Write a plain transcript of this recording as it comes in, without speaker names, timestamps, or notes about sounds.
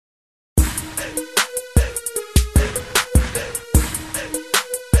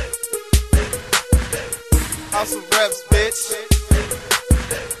House of Reps, bitch.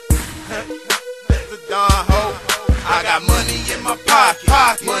 The Don Ho. I got money in my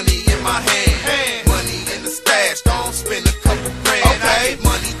pocket, money in my hand, money in the stash. Don't spend a couple grand. I get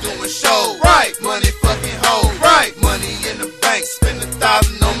money doing shows, right? Money fucking hoes, right? Money in the bank, spend 1,000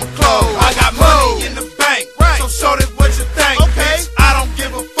 on my clothes. I got money in the bank, right? So show that what you think, bitch. I don't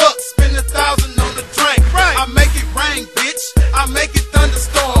give a fuck. Spend 1,000 on the drink, right? I make it rain, bitch. I make it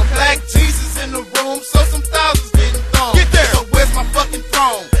thunderstorm. Black Jesus in the room, so some thousands getting thrown. Get there. So where's my fucking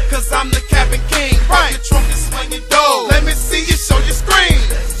throne? Cause I'm the Captain King. Right. Your trunk is swinging doors. Let me see you show your screen.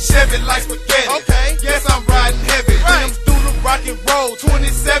 Chevy like spaghetti. Okay. Yes, I'm riding heavy. Right. I'm through the rock and roll.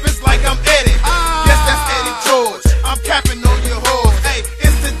 27s like I'm Eddie. Yes, that's Eddie George. I'm capping on your hoes. Hey,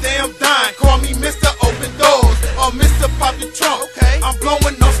 it's the damn dime. Call me Mr. Open Doors or Mr. Pop Your Trunk. Okay. I'm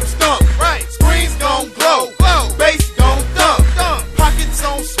blowing on some stump. Right. Screens gon' glow. Bass gon' dump. Pockets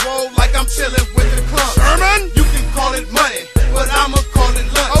on swole like I'm chillin' with the clump. Sherman? You can call it money, but I'ma call it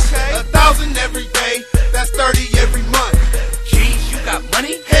lunch. Okay. 1,000 every day. That's 30 every month. Jeez, you got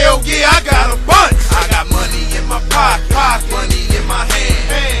money? Hell yeah, I got a bunch. I got money in my pocket, money in my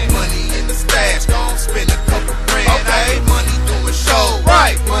hand, money in the stash. Gon' spend a couple grand. Okay. Money doing shows,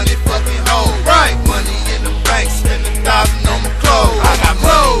 right? Money fucking hoes, right? Money in the bank, spend 1,000 on my clothes. I got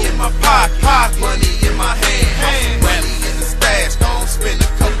money in my pocket, money in my hand, money in the stash. Gon' spend a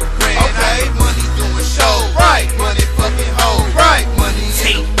couple grand. Okay. Money doing shows, right? Money fucking hoes, right? Money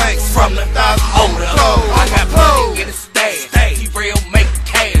in the bank, from the 1,000 on my clothes. I got money in the stash. T-Rail make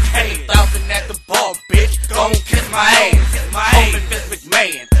cash. 1,000 at the bar, bitch. Gon' kiss my ass. Home and Vince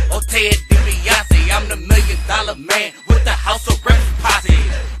McMahon or Ted DiBiase. I'm the $1 million man with the House of Reps posse.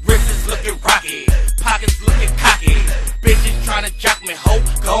 Wrists is looking rocky, pockets looking cocky. Bitches tryna jock me, ho.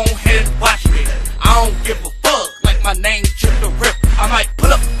 Go ahead and watch me. I don't give a fuck like my name Chip the Rip. I might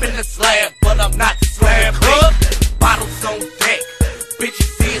pull up in the slab, but I'm not the slab club. Bottles on deck, bitches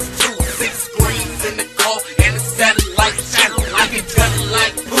see it's 2 6 screens in the car and a satellite channel. I get done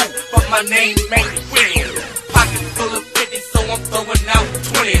like blue, but my name ain't Will. Pocket full of 50, so I'm throwing out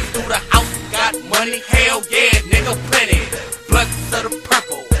 20. Through the house, got money, hell yeah, nigga, plenty. Blunts of the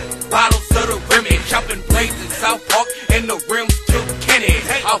purple, bottles of the Remy. Choppin' blades in South Park, and the rims to Kenny.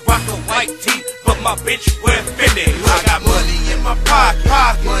 I rock a white tee, but my bitch wear Fendi. I got money in my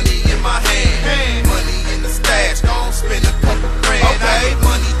pocket, money in my hand, money in the stash. Gon' spend a couple grand. Okay.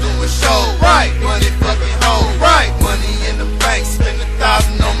 Money doing shows, right? Money fucking hoes, right? Money in the bank, spend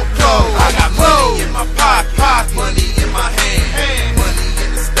 1,000 on my clothes. I got money in my pocket, money in my hand, money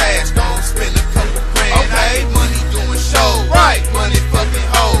in the stash. Gon' spend a couple grand. Okay. Money doing shows, right? Money fucking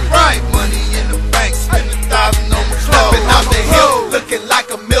hoes, right? Money in the bank, spend 1,000 on my clothes. Stepping out the hill, looking like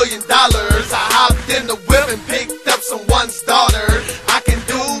 $1 million. I hopped in the whip and picked up someone's daughter. I can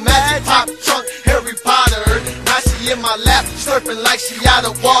do magic, pop trunk, Harry Potter. Now she in my lap, slurping like she out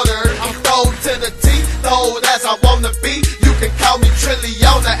of water. I'm thowed to the T, thowed as I wanna be. You can call me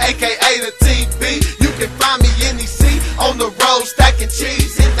Trilliona, aka the TB. You can find me in DC, on the road stacking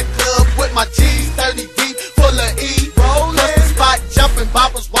cheese. Hit the club with my G's, 30 deep, full of E. Plus the spot jumping,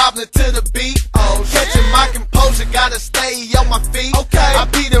 boppers wobbling to the beat. Catching my composure, gotta stay on my feet. I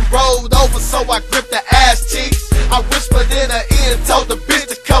beat and rolled over, so I grip the ass cheeks. I whispered in her ear, told the bitch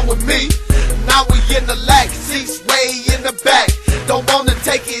to come with me. Now we in the lack, seats way in the back. Don't wanna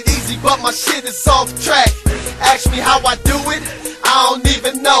take it easy, but my shit is off track. Ask me how I do it, I don't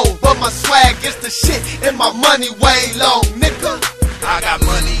even know. But my swag is the shit and my money way long, nigga. I got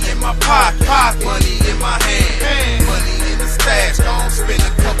money in my pocket, money in my hand, money in the stash. Gon' spend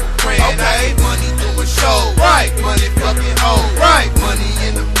a couple grand. Okay. Money doing shows, right? Money fucking hoes, right? Money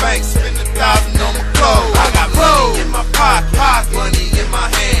in the